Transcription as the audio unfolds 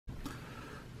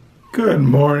Good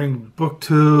morning,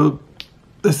 BookTube.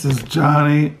 This is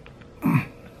Johnny.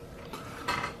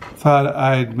 Thought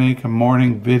I'd make a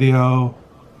morning video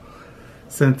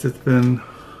since it's been,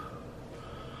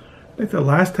 I think the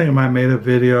last time I made a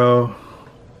video,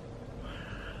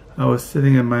 I was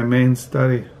sitting in my main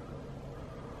study.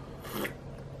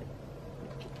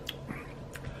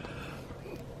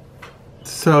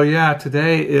 So yeah,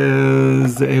 today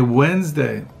is a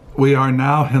Wednesday. We are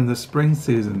now in the spring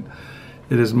season.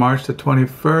 It is March the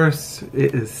 21st.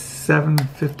 It is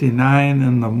 7:59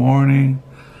 in the morning.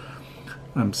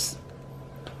 I'm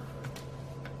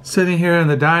sitting here in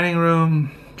the dining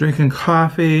room, drinking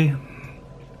coffee.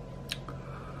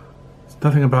 There's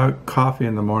nothing about coffee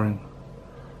in the morning.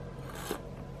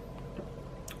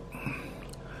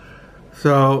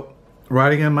 So,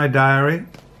 writing in my diary,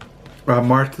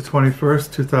 March the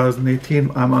 21st,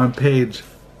 2018, I'm on page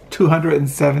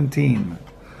 217.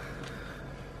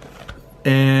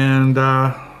 And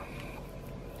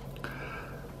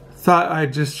thought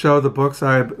I'd just show the books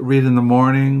I read in the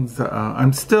mornings.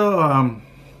 I'm still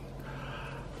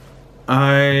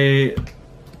I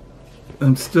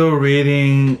am still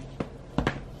reading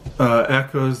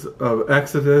Echoes of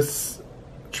Exodus,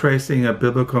 Tracing a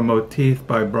Biblical Motif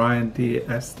by Bryan D.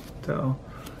 Estelle.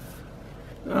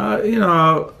 You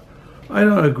know, I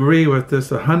don't agree with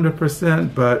this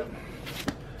 100%, but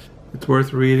it's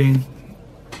worth reading.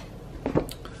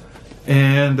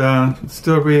 And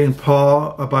still reading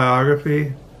Paul, a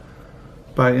Biography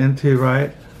by N.T.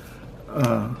 Wright.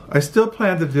 I still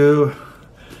plan to do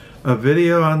a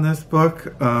video on this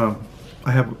book. I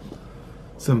have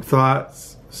some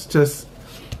thoughts. It's just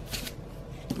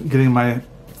getting my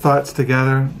thoughts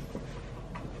together.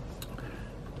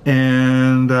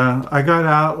 And I got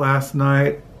out last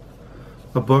night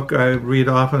a book I read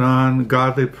off and on,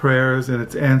 Godly Prayers and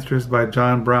Its Answers by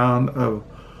John Brown of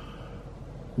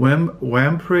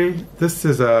Wamphray. This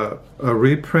is a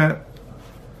reprint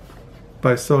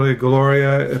by Soli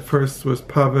Gloria. It first was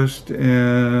published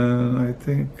in, I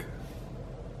think,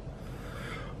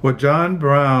 well, John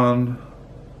Brown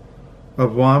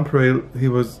of Wamphray. He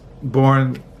was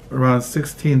born around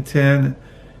 1610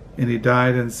 and he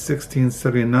died in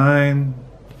 1679.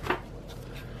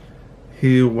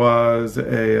 He was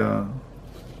a,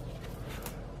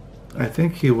 I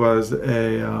think he was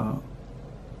a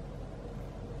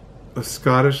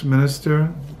Scottish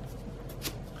minister.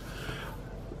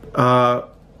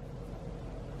 So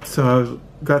I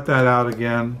got that out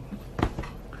again.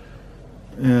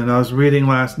 And I was reading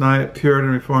last night Puritan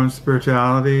Reformed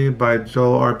Spirituality by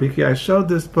Joel R. Beeke. I showed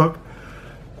this book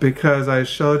because I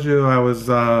showed you I was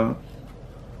the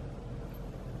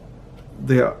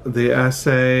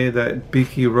essay that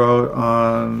Beeke wrote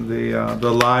on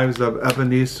the lives of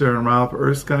Ebenezer and Ralph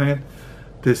Erskine,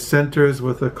 Dissenters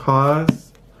with a Cause.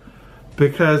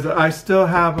 Because I still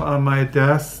have on my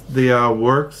desk the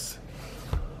works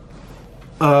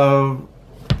of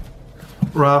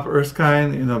Ralph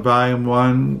Erskine, you know, volume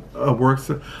 1 of works.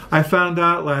 I found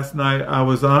out last night, I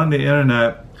was on the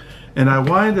internet and I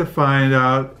wanted to find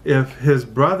out if his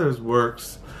brother's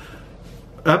works,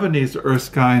 Ebenezer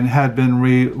Erskine, had been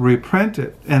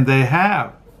reprinted, and they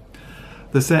have.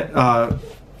 The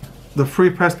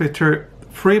Free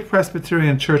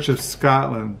Presbyterian Church of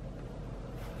Scotland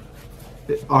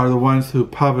are the ones who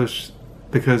publish,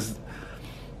 because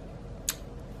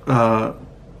I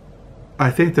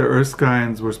think the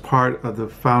Erskines was part of the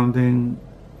founding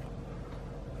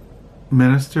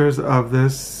ministers of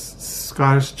this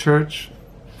Scottish church,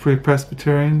 Free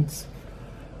Presbyterians.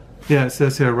 Yeah, it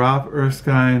says here, Ralph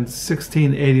Erskine,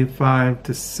 1685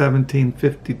 to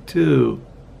 1752.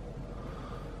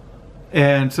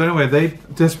 And so anyway, they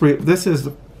just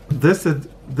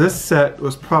this set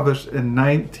was published in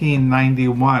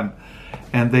 1991,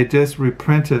 and they just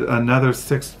reprinted another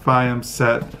 6-volume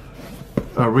set,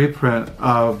 a reprint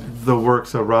of the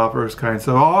works of Ralph Erskine.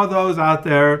 So all those out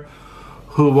there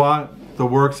who want the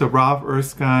works of Ralph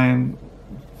Erskine,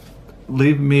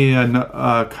 leave me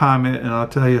a comment and I'll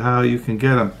tell you how you can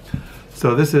get them.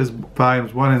 So this is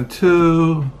volumes 1 and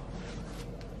 2,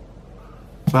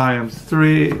 volume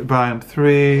 3,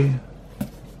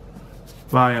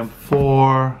 volume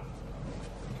 4,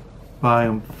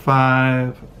 volume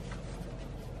 5,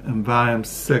 and volume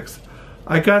 6.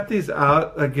 I got these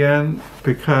out again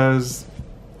because,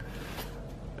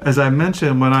 as I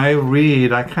mentioned, when I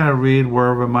read, I kind of read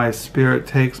wherever my spirit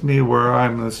takes me, where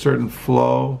I'm in a certain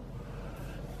flow.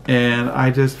 And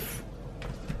I just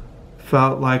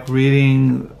felt like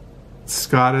reading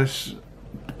Scottish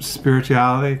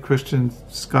spirituality,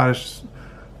 Scottish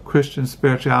Christian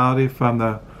spirituality from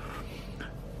the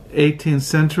 18th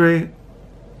century.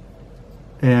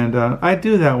 And I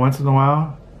do that once in a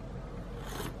while.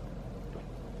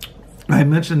 I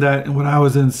mentioned that when I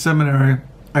was in seminary,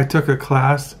 I took a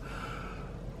class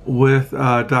with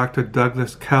Dr.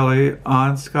 Douglas Kelly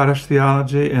on Scottish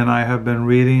theology, and I have been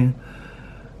reading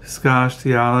Scottish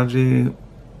theology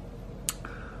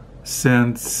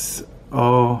since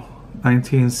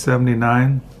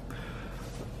 1979.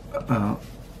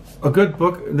 A good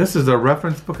book. This is a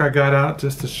reference book I got out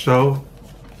just to show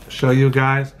you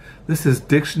guys. This is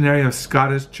Dictionary of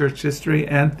Scottish Church History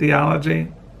and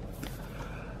Theology.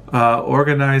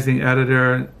 Organizing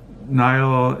editor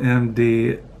Nigel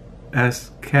M.D.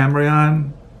 S.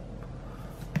 Camrion.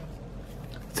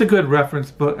 It's a good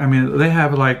reference book. I mean, they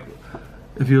have, like,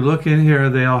 if you look in here,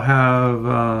 they'll have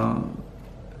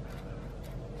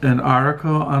an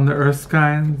article on the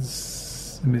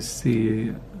Erskines. Let me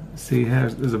see.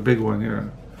 There's a big one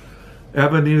here.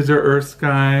 Ebenezer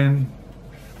Erskine.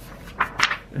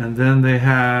 And then they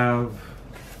have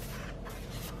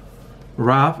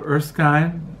Ralph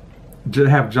Erskine. They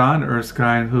have John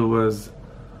Erskine, who was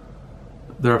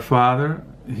their father.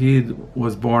 He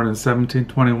was born in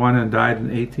 1721 and died in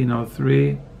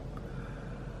 1803.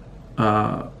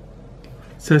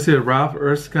 Says here Ralph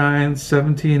Erskine,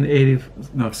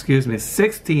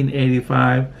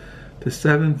 1685 to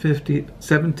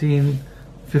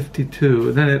 1752.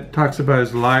 And then it talks about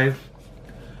his life.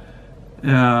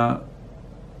 About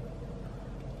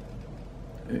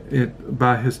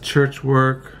his church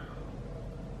work.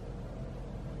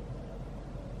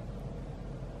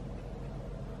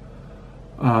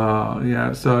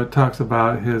 Yeah, so it talks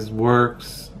about his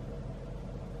works.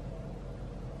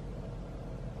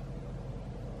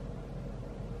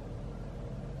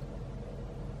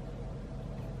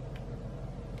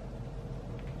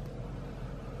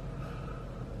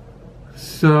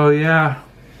 So yeah,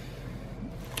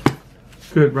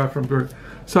 good reference book.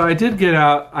 So I did get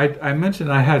out, I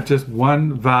mentioned I had just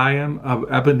one volume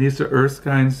of Ebenezer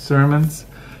Erskine's sermons.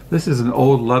 This is an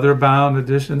old leather-bound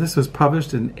edition. This was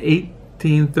published in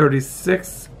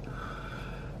 1836.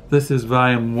 This is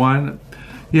volume 1.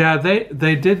 Yeah,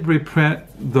 they did reprint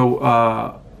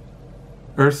the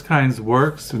Erskine's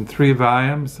works in 3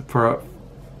 volumes. I'm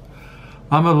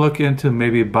gonna look into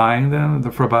maybe buying them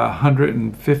for about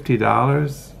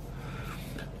 $150.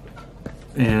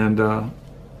 And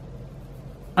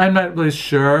I'm not really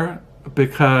sure,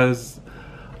 because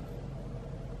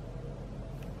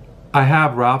I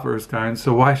have Ralph Erskine,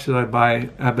 so why should I buy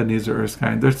Ebenezer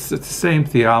Erskine? It's the same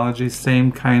theology,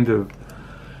 same kind of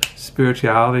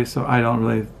spirituality, so I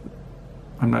don't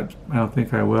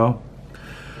think I will.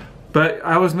 But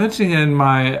I was mentioning in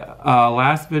my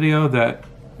last video that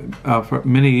for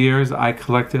many years I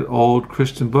collected old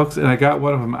Christian books, and I got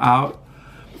one of them out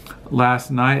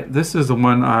last night. This is the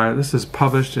one, this is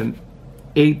published in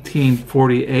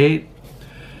 1848.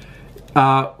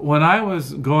 When I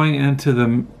was going into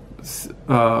the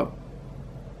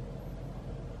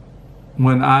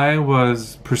when I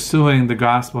was pursuing the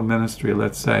gospel ministry,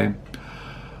 let's say,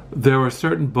 there were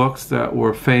certain books that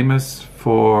were famous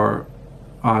for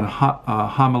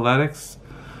homiletics,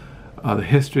 the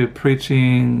history of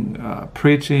preaching,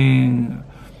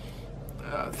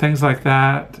 things like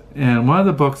that. And one of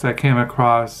the books I came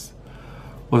across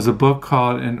was a book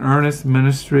called An Earnest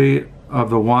Ministry of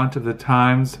the Want of the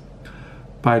Times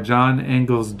by John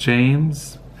Angell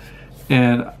James.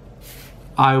 And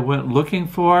I went looking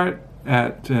for it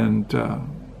and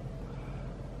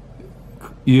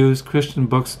used Christian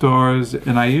bookstores,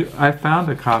 and I found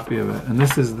a copy of it. And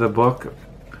this is the book.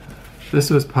 This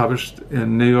was published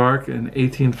in New York in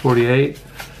 1848.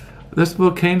 This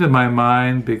book came to my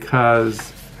mind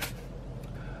because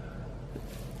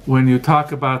when you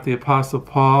talk about the Apostle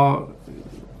Paul,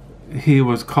 he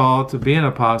was called to be an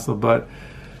apostle, but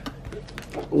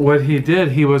what he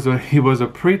did, he was a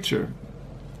preacher.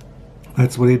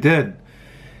 That's what he did.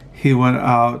 He went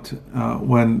out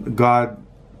when God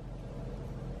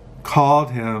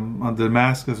called him on the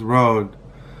Damascus Road.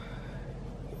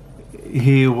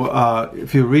 He,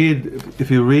 if you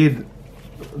read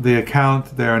the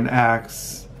account there in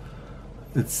Acts,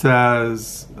 it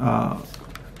says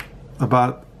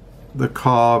about the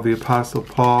call of the Apostle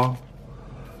Paul.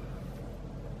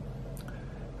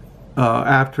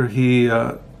 After he,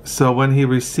 so when he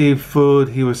received food,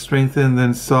 he was strengthened,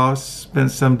 then spent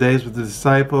some days with the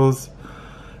disciples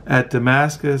at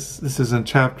Damascus. This is in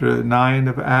chapter 9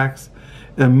 of Acts.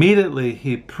 Immediately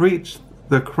he preached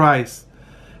the Christ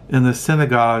in the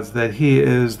synagogues, that he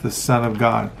is the Son of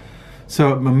God.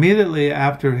 So immediately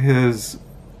after his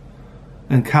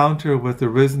encounter with the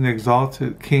risen,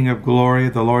 exalted King of glory,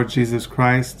 the Lord Jesus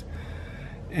Christ,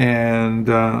 and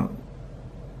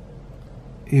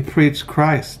he preached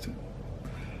Christ.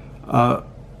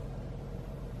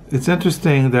 It's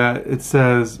interesting that it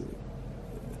says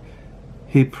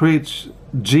he preached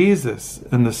Jesus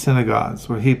in the synagogues,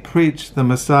 where he preached the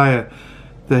Messiah,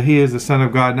 that he is the Son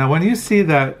of God. Now, when you see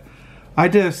that, I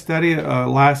did a study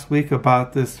last week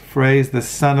about this phrase, the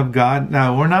Son of God.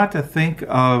 Now, we're not to think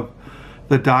of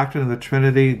the doctrine of the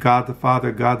Trinity, God the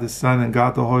Father, God the Son, and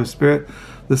God the Holy Spirit.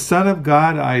 The Son of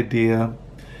God idea,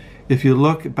 if you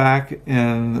look back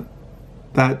in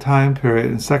that time period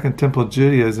in Second Temple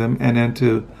Judaism and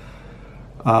into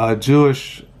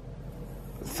Jewish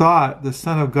thought, the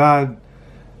Son of God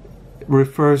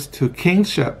refers to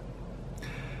kingship,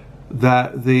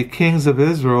 that the kings of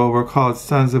Israel were called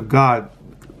sons of God,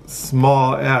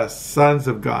 small s, sons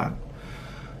of God.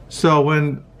 So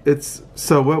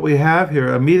what we have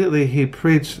here, immediately he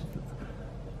preached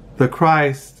the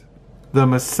Christ, the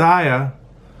Messiah,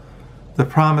 the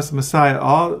promised Messiah.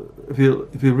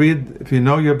 If you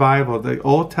know your Bible, the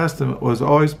Old Testament was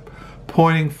always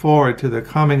pointing forward to the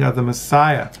coming of the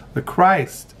Messiah, the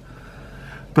Christ.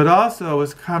 But also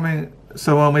was coming,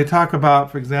 so when we talk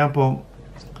about, for example,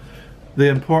 the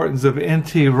importance of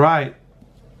N.T. Wright,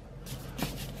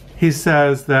 he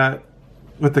says that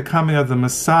with the coming of the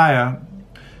Messiah,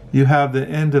 you have the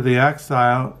end of the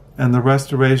exile and the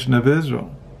restoration of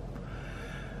Israel.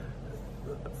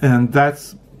 And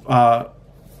that's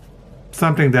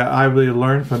something that I really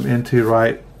learned from N.T.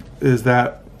 Wright, is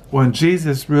that when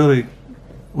Jesus really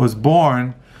was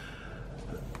born,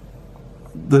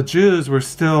 the Jews were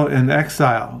still in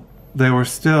exile. They were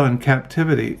still in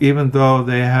captivity, even though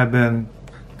they had been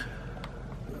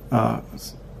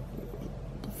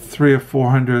 300 or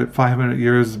 400, 500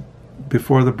 years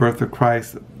before the birth of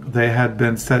Christ. They had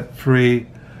been set free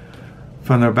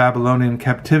from their Babylonian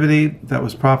captivity that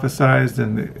was prophesied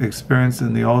and experienced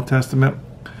in the Old Testament.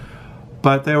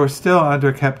 But they were still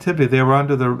under captivity. They were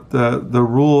under the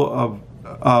rule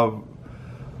of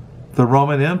the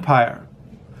Roman Empire.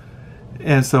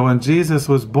 And so when Jesus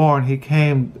was born, he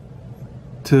came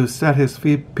to set his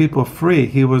people free.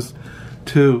 He was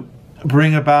to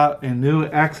bring about a new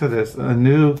exodus, a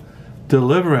new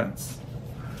deliverance.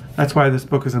 That's why this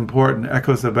book is important,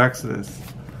 Echoes of Exodus.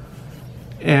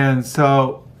 And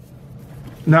so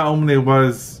not only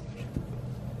was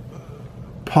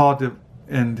Paul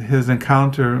in his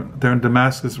encounter there in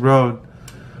Damascus Road,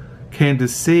 came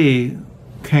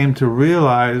to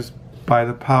realize by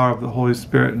the power of the Holy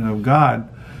Spirit and of God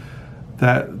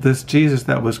that this Jesus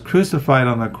that was crucified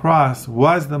on the cross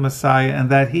was the Messiah, and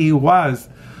that he was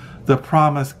the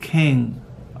promised King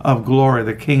of glory,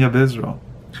 the King of Israel.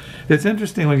 It's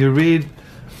interesting when you read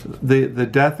the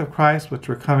death of Christ, which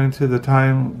we're coming to the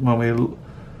time when we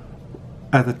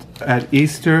at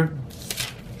Easter,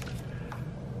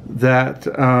 that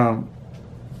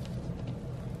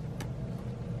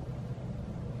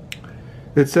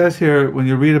it says here, when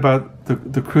you read about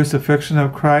the crucifixion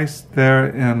of Christ there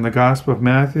in the Gospel of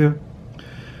Matthew,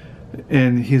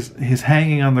 and he's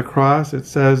hanging on the cross, it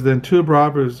says, then two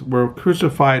robbers were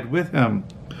crucified with him,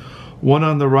 one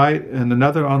on the right and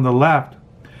another on the left.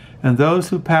 And those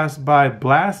who passed by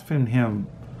blasphemed him,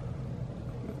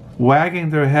 wagging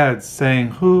their heads,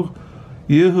 saying,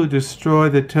 you who destroy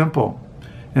the temple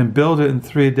and build it in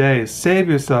 3 days, save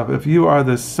yourself if you are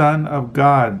the Son of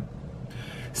God.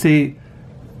 See,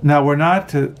 now we're not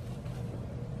to,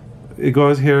 it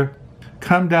goes here,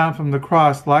 come down from the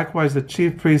cross. Likewise the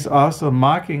chief priests also,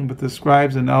 mocking with the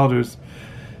scribes and elders,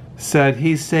 said,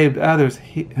 he saved others,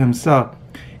 himself.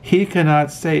 He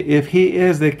cannot say, if he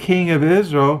is the King of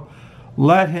Israel,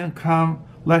 let him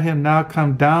now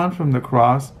come down from the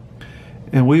cross,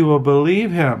 and we will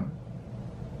believe him.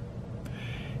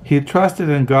 He trusted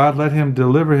in God, let him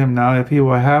deliver him now if he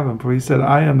will have him. For he said,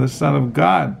 I am the Son of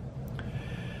God.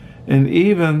 And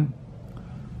even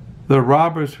the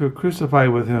robbers who crucified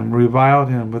with him reviled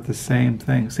him with the same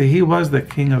thing. See, he was the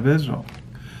King of Israel.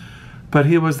 But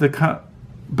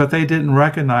they didn't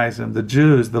recognize him. The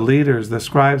Jews, the leaders, the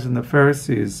scribes and the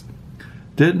Pharisees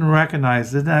did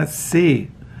not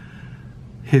see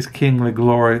his kingly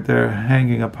glory there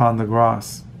hanging upon the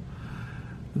cross.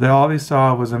 All they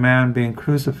saw was a man being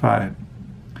crucified.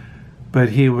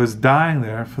 But he was dying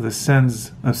there for the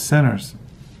sins of sinners.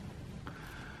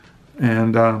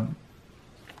 And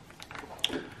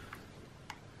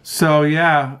so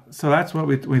that's what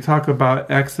we talk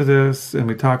about Exodus, and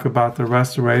we talk about the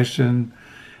restoration,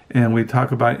 and we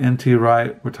talk about N.T.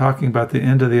 Wright. We're talking about the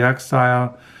end of the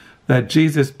exile, that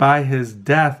Jesus, by his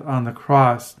death on the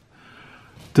cross,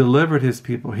 delivered his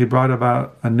people. He brought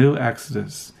about a new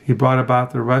Exodus. He brought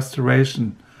about the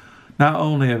restoration, not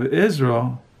only of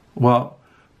Israel,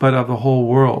 but of the whole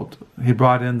world. He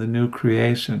brought in the new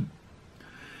creation.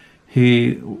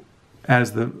 He,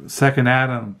 as the second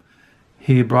Adam,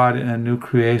 he brought in a new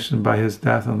creation by his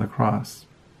death on the cross.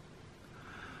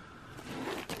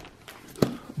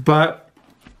 But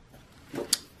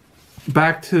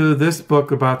back to this book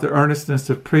about the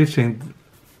earnestness of preaching.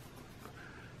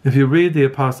 If you read the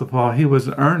Apostle Paul, he was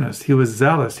earnest, he was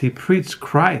zealous, he preached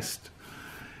Christ.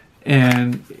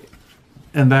 And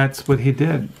that's what he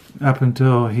did up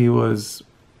until he was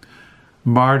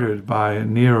martyred by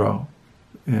Nero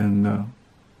in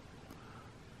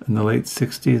the late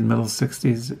 60s, middle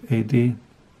 60s AD.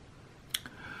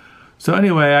 So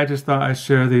anyway, I just thought I'd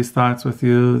share these thoughts with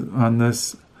you on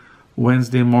this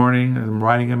Wednesday morning. I'm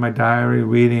writing in my diary,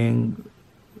 reading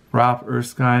Ralph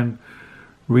Erskine,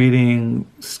 reading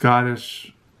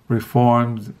Scottish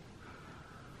Reformed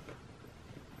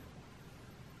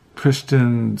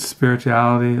Christian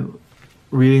spirituality,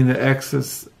 reading the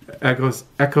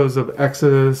Echoes of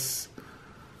Exodus,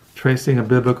 Tracing a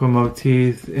Biblical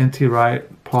Motif, N.T. Wright,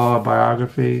 Paul,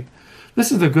 Biography.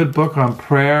 This is a good book on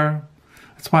prayer.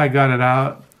 That's why I got it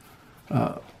out.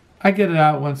 I get it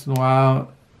out once in a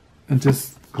while and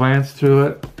just glance through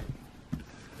it.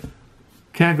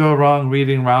 Can't go wrong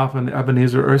reading Ralph and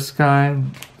Ebenezer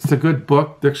Erskine. It's a good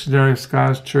book, Dictionary of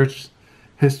Scottish Church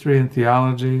History and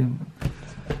Theology.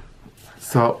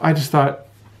 So I just thought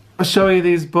I'll show you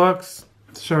these books,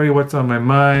 show you what's on my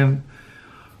mind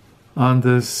on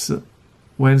this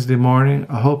Wednesday morning.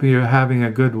 I hope you're having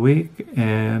a good week,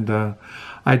 and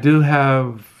I do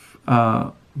have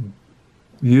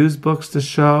used books to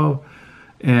show,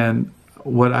 and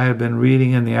what I have been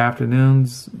reading in the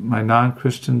afternoons, my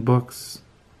non-Christian books,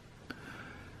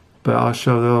 but I'll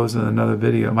show those in another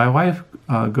video. My wife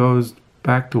goes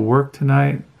back to work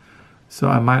tonight, so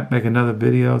I might make another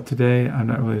video today. I'm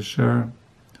not really sure.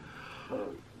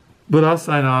 But I'll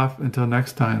sign off until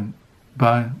next time.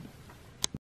 Bye.